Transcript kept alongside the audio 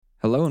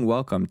Hello and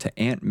welcome to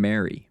Aunt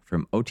Mary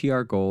from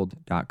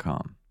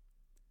OTRGold.com.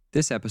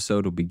 This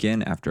episode will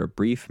begin after a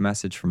brief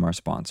message from our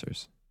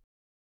sponsors.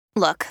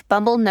 Look,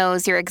 Bumble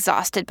knows you're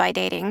exhausted by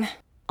dating.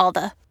 All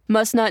the,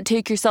 must not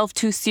take yourself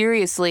too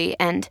seriously,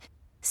 and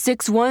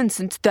 6'1"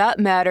 since that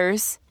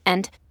matters,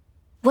 and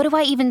what do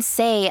I even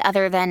say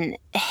other than,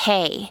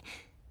 hey?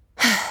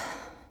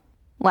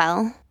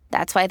 Well,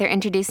 that's why they're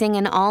introducing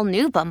an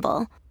all-new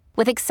Bumble,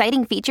 with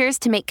exciting features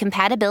to make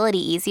compatibility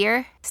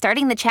easier,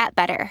 starting the chat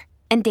better,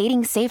 and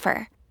dating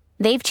safer.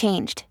 They've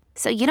changed,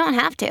 so you don't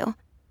have to.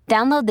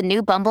 Download the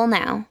new Bumble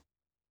now.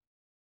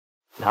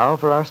 Now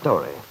for our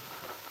story.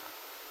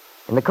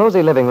 In the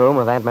cozy living room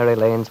of Aunt Mary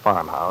Lane's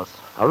farmhouse,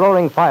 a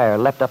roaring fire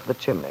leapt up the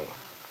chimney.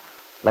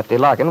 Lefty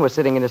Larkin was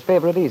sitting in his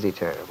favorite easy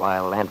chair,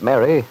 while Aunt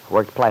Mary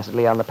worked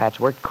placidly on the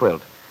patchwork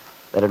quilt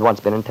that had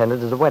once been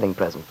intended as a wedding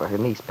present for her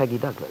niece, Peggy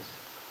Douglas.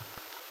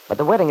 But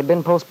the wedding had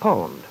been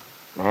postponed,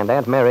 and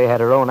Aunt Mary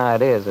had her own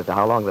ideas as to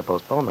how long the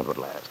postponement would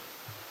last.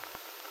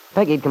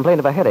 Peggy had complained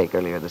of a headache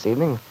earlier this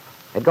evening,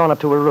 had gone up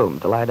to her room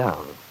to lie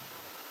down.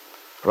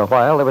 For a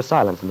while, there was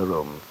silence in the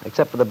room,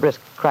 except for the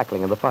brisk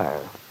crackling of the fire.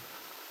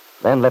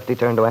 Then Lefty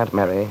turned to Aunt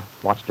Mary,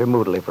 watched her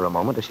moodily for a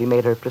moment as she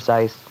made her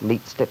precise,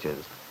 neat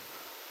stitches.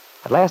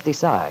 At last he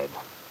sighed,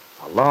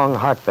 a long,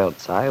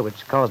 heartfelt sigh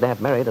which caused Aunt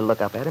Mary to look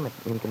up at him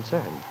in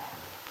concern.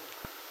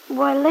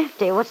 Why,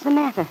 Lefty, what's the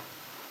matter?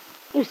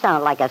 You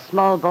sound like a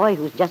small boy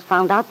who's just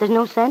found out there's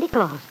no Santa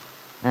Claus.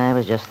 I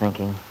was just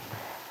thinking.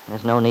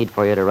 There's no need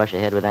for you to rush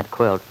ahead with that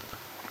quilt.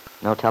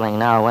 No telling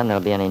now when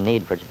there'll be any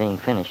need for its being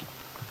finished.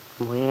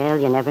 Well,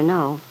 you never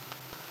know.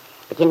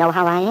 But you know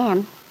how I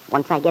am.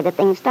 Once I get a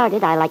thing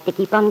started, I like to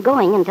keep on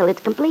going until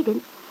it's completed.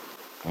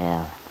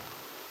 Yeah.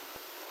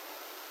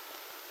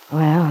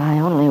 Well, I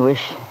only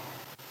wish...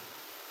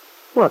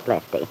 What,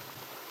 Lefty?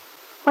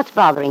 What's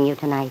bothering you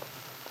tonight?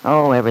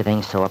 Oh,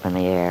 everything's so up in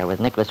the air,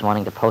 with Nicholas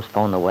wanting to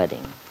postpone the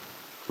wedding.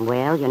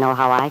 Well, you know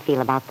how I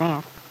feel about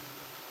that.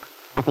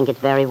 I think it's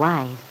very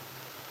wise.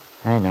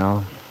 I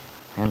know,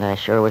 and I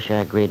sure wish I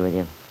agreed with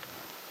you.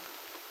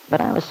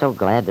 But I was so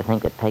glad to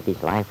think that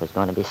Peggy's life was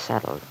going to be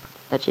settled,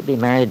 that she'd be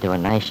married to a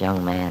nice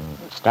young man,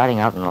 starting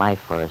out in life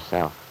for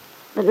herself.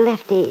 But,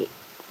 Lefty,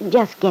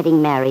 just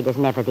getting married is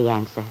never the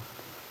answer.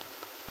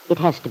 It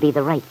has to be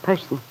the right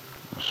person.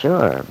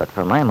 Sure, but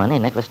for my money,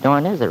 Nicholas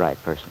Dorn is the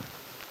right person.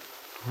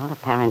 Well,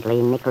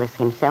 apparently Nicholas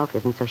himself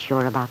isn't so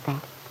sure about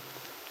that.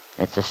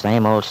 It's the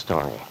same old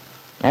story.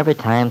 Every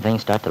time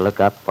things start to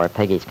look up where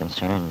Peggy's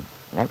concerned,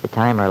 and every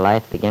time her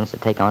life begins to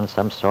take on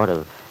some sort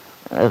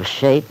of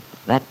shape,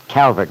 that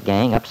Calvert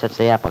gang upsets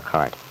the apple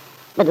cart.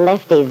 But,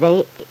 Lefty,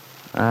 they...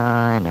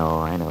 I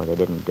know. They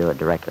didn't do it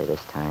directly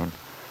this time.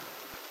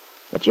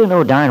 But you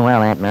know darn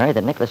well, Aunt Mary,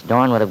 that Nicholas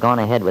Dorn would have gone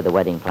ahead with the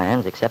wedding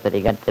plans, except that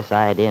he got this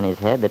idea in his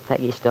head that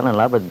Peggy's still in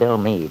love with Bill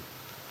Meade.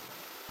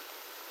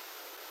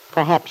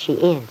 Perhaps she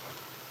is.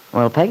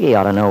 Well, Peggy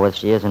ought to know whether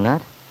she is or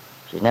not.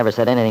 She's never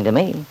said anything to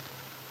me.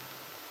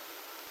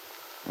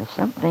 There's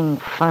something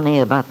funny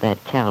about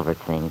that Calvert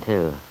thing,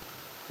 too.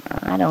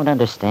 I don't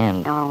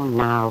understand. Oh,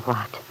 now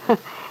what?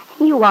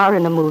 You are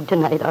in a mood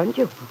tonight, aren't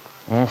you?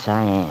 Yes,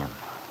 I am.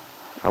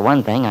 For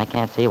one thing, I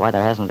can't see why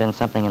there hasn't been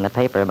something in the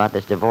paper about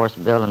this divorce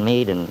Bill and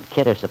Meade and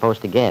Kit are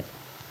supposed to get.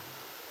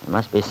 There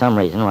must be some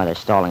reason why they're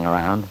stalling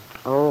around.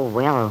 Oh,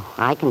 well,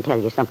 I can tell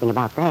you something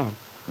about that.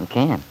 You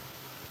can?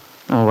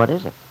 Well, what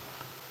is it?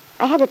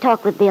 I had a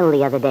talk with Bill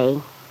the other day.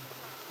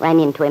 Ran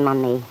into him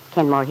on the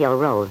Kenmore Hill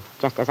Road,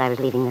 just as I was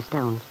leaving the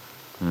Stones.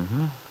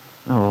 Mm-hmm.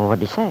 Oh,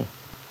 what'd he say?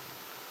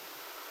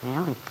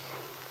 Well,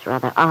 it's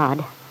rather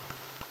odd.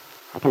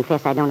 I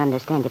confess I don't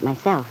understand it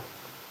myself.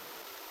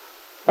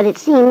 But it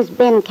seems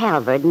Ben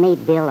Calvert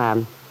made Bill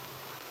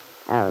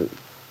a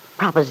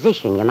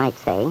proposition, you might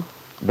say.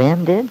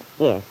 Ben did?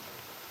 Yes.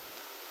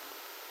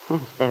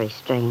 It's very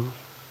strange.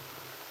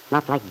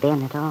 Not like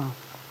Ben at all.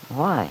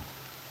 Why?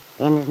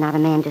 Ben is not a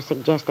man to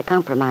suggest a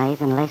compromise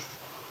unless...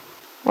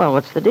 Well,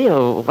 what's the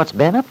deal? What's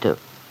Ben up to?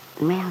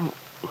 Well,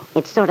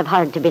 it's sort of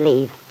hard to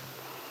believe.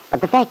 But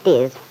the fact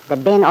is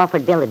that Ben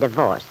offered Bill a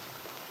divorce.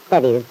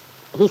 That is,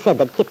 he said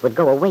that Kit would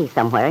go away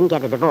somewhere and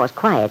get a divorce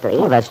quietly.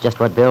 Well, that's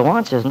just what Bill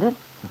wants, isn't it?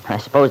 I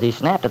suppose he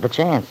snapped at the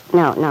chance.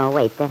 No,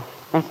 wait.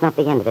 That's not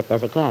the end of it.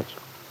 There's a catch.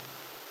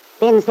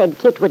 Ben said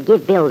Kit would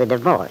give Bill the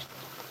divorce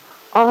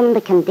on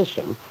the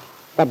condition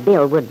that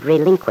Bill would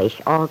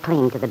relinquish all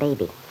claim to the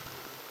baby,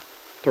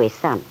 to his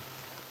son.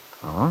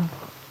 Oh?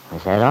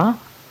 Is that all?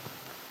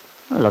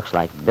 Well, it looks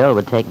like Bill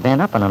would take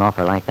Ben up on an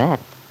offer like that.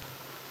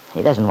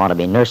 He doesn't want to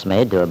be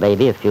nursemaid to a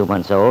baby a few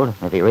months old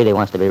if he really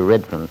wants to be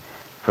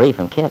free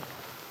from Kit.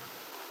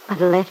 But,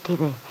 Lefty,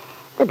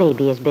 the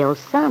baby is Bill's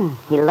son.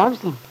 He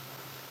loves him.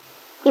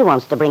 He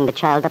wants to bring the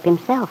child up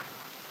himself.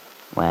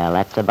 Well,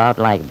 that's about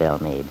like Bill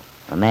Meade.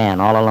 A man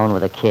all alone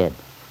with a kid.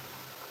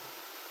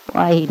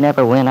 Why, he'd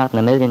never win out in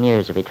a million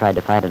years if he tried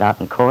to fight it out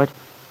in court.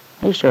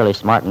 He's surely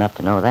smart enough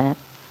to know that.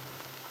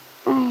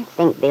 I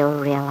think Bill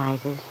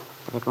realizes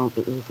that it won't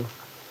be easy.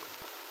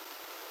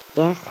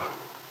 Yes,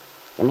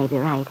 you may be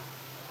right.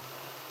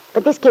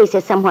 But this case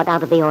is somewhat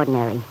out of the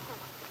ordinary.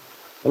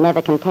 You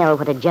never can tell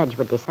what a judge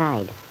would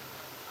decide.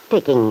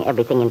 taking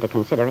everything into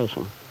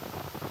consideration.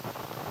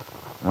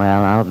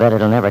 Well, I'll bet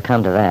it'll never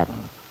come to that.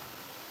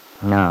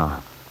 No.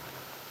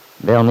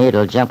 Bill Meade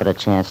will jump at a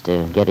chance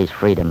to get his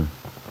freedom.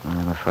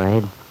 I'm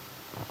afraid.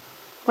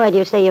 Why do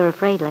you say you're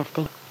afraid,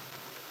 Lefty?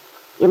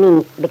 You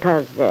mean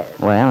because,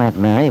 Well, Aunt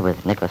Mary,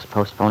 with Nicholas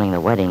postponing the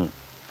wedding,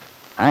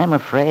 I'm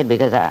afraid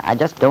because I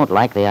just don't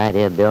like the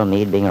idea of Bill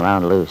Meade being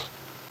around loose.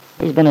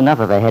 He's been enough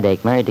of a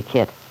headache married to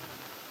Kit.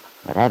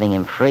 But having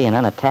him free and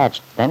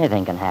unattached,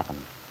 anything can happen.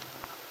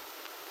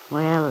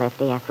 Well,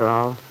 Lefty, after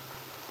all,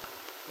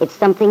 it's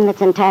something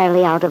that's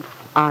entirely out of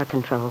our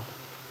control.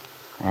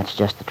 That's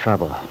just the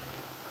trouble.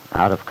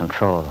 Out of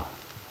control.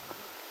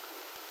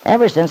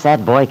 Ever since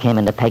that boy came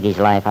into Peggy's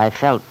life, I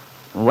felt,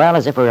 well,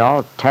 as if we were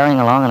all tearing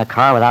along in a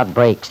car without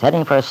brakes,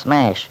 heading for a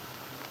smash.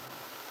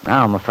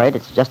 Now I'm afraid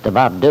it's just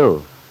about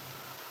due.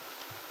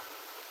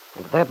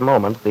 At that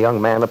moment, the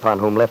young man upon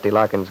whom Lefty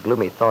Larkin's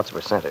gloomy thoughts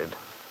were centered,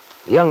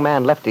 the young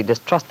man Lefty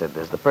distrusted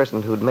as the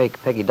person who'd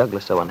make Peggy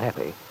Douglas so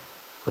unhappy,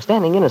 was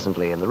standing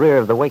innocently in the rear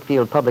of the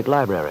Wakefield Public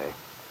Library,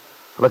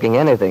 looking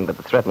anything but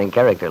the threatening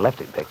character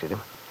Lefty'd pictured him.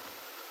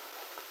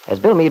 As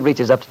Bill Meade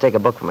reaches up to take a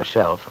book from a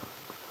shelf,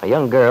 a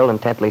young girl,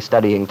 intently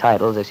studying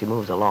titles as she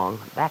moves along,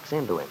 backs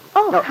into him.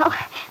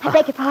 I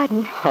beg your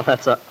pardon. Oh,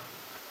 that's a...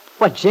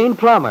 What, Jane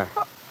Plummer?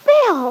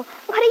 Bill,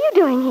 what are you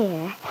doing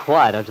here?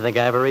 Why, don't you think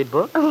I ever read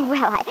books? Oh,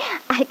 well,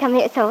 I come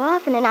here so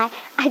often, and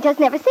I just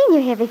never seen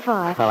you here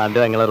before. Well, I'm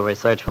doing a little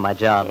research for my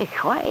job.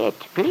 Quiet,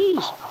 please.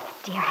 Oh,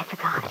 dear, I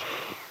forgot.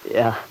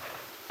 Yeah,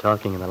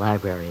 talking in the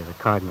library is a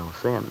cardinal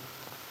sin.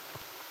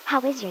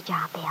 How is your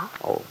job, Bill?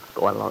 Oh,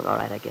 going along all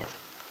right, I guess.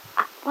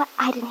 What?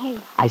 I didn't hear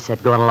you. I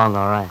said going along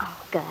all right. Oh,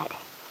 good.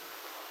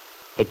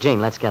 Hey,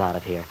 Jane, let's get out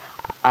of here.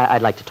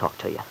 I'd like to talk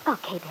to you.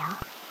 Okay, Bill.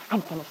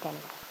 I'm finished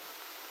anyway.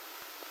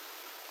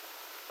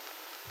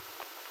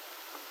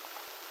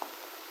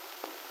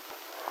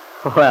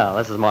 Well,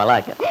 this is more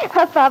like it.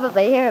 I'll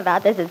probably hear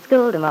about this at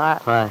school tomorrow.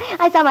 Why?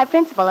 I saw my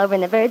principal over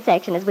in the bird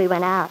section as we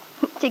went out.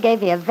 She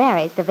gave me a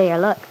very severe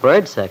look.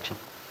 Bird section?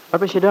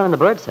 What was she doing in the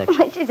bird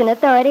section? She's an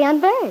authority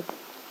on birds.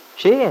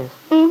 She is.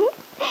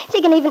 Mm-hmm.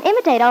 She can even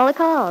imitate all the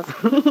calls.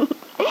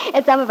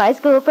 At some of our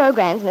school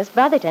programs, Miss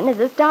Brotherton is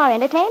a star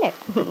entertainer.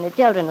 The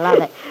children love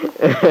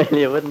it.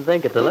 You wouldn't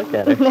think it to look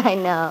at her. I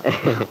know.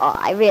 Oh,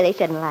 I really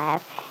shouldn't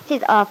laugh.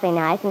 She's awfully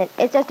nice, and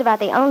it's just about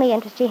the only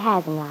interest she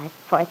has in life,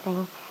 poor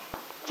thing.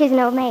 She's an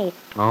old maid.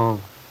 Oh.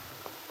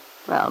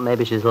 Well,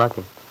 maybe she's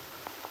lucky.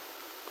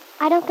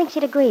 I don't think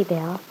she'd agree,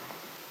 Bill.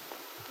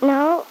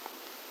 No.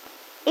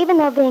 Even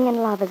though being in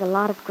love is a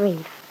lot of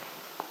grief,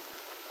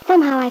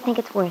 somehow I think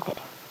it's worth it.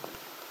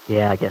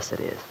 Yeah, I guess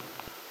it is.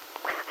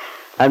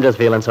 I'm just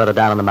feeling sort of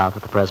down in the mouth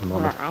at the present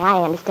moment.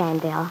 I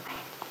understand, Bill.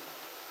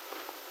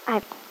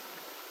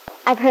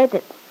 I've heard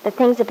that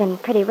things have been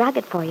pretty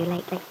rugged for you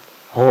lately.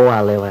 Oh,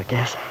 I'll live, I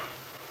guess.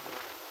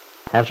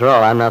 After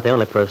all, I'm not the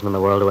only person in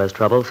the world who has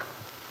troubles.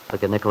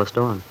 Look at Nicholas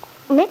Dorn.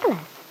 Nicholas?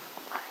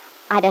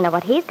 I don't know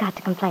what he's got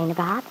to complain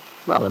about.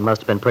 Well, it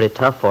must have been pretty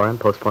tough for him,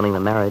 postponing the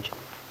marriage.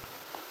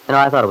 You know,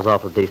 I thought it was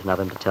awful decent of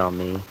him to tell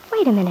me.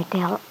 Wait a minute,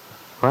 Bill.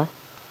 What?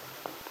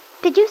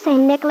 Did you say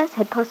Nicholas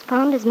had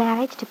postponed his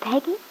marriage to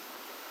Peggy?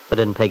 But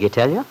didn't Peggy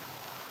tell you?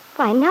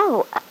 Why,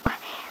 no.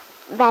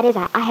 That is,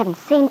 I haven't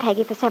seen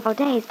Peggy for several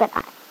days, but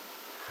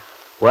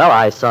Well,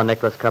 I saw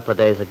Nicholas a couple of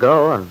days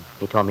ago, and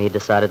he told me he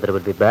decided that it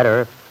would be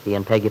better if he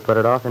and Peggy put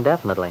it off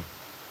indefinitely.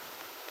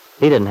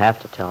 He didn't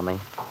have to tell me.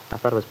 I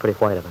thought it was pretty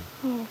white of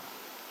him.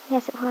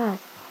 Yes, it was.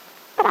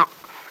 But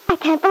I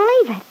can't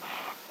believe it.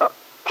 Oh,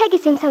 Peggy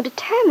seemed so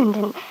determined,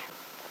 and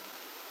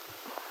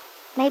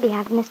maybe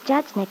I've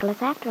misjudged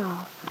Nicholas after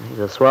all. He's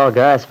a swell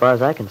guy as far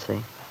as I can see.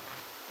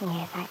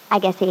 Yes, I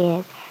guess he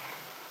is.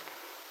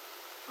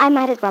 I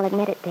might as well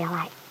admit it, Bill.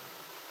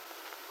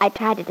 I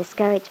tried to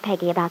discourage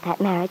Peggy about that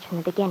marriage from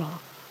the beginning.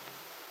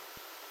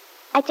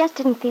 I just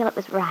didn't feel it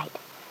was right.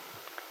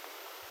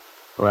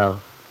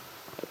 Well,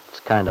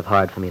 it's kind of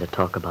hard for me to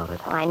talk about it.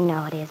 Oh, I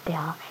know it is,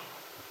 Bill.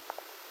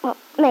 Well,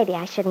 maybe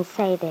I shouldn't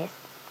say this,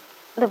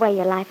 the way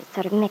your life is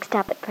sort of mixed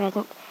up at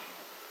present.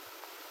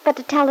 But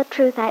to tell the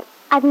truth,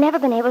 I've never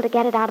been able to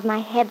get it out of my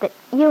head that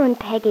you and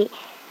Peggy,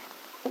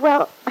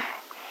 well,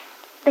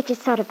 that you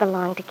sort of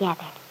belong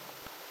together.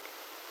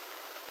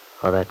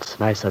 Well, that's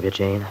nice of you,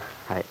 Jane.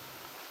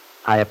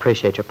 I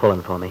appreciate your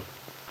pulling for me,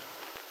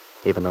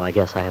 even though I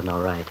guess I have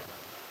no right.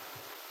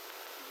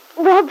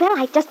 Well, Bill,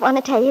 I just want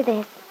to tell you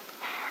this.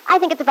 I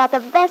think it's about the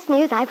best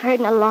news I've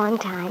heard in a long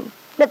time,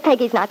 that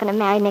Peggy's not going to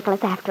marry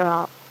Nicholas after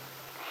all.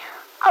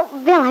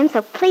 Oh, Bill, I'm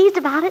so pleased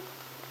about it.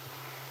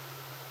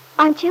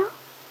 Aren't you?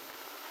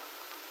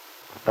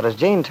 But as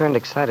Jane turned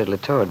excitedly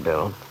toward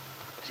Bill,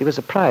 she was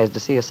surprised to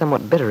see a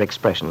somewhat bitter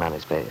expression on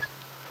his face.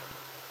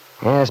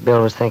 Yes,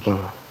 Bill was thinking,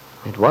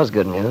 it was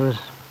good news,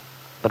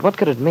 but what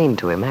could it mean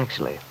to him,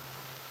 actually?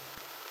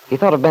 He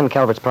thought of Ben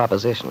Calvert's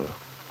proposition,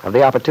 of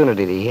the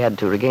opportunity that he had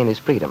to regain his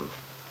freedom.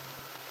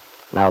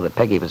 Now that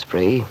Peggy was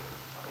free,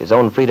 his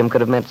own freedom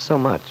could have meant so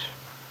much.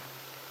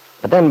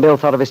 But then Bill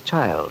thought of his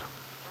child,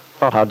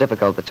 thought how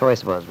difficult the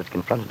choice was which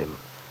confronted him.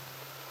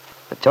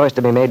 The choice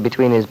to be made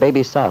between his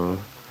baby son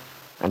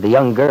and the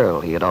young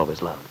girl he had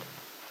always loved.